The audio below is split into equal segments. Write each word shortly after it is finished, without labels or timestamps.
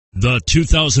The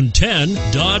 2010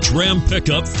 Dodge Ram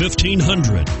Pickup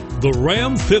 1500. The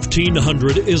Ram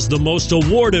 1500 is the most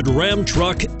awarded Ram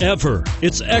truck ever.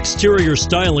 Its exterior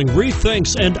styling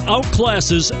rethinks and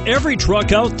outclasses every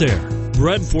truck out there.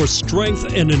 Bred for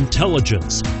strength and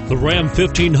intelligence, the Ram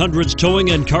 1500's towing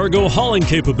and cargo hauling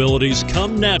capabilities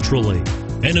come naturally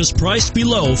and is priced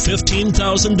below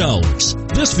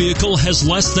 $15,000. This vehicle has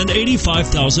less than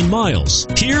 85,000 miles.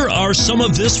 Here are some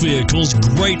of this vehicle's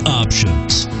great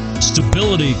options: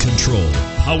 stability control,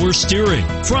 power steering,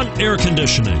 front air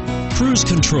conditioning, cruise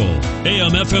control,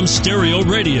 AM/FM stereo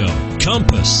radio,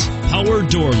 compass, power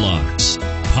door locks,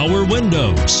 power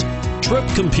windows, trip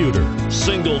computer,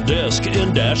 single disc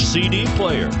in-dash CD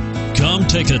player. Come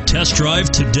take a test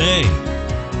drive today.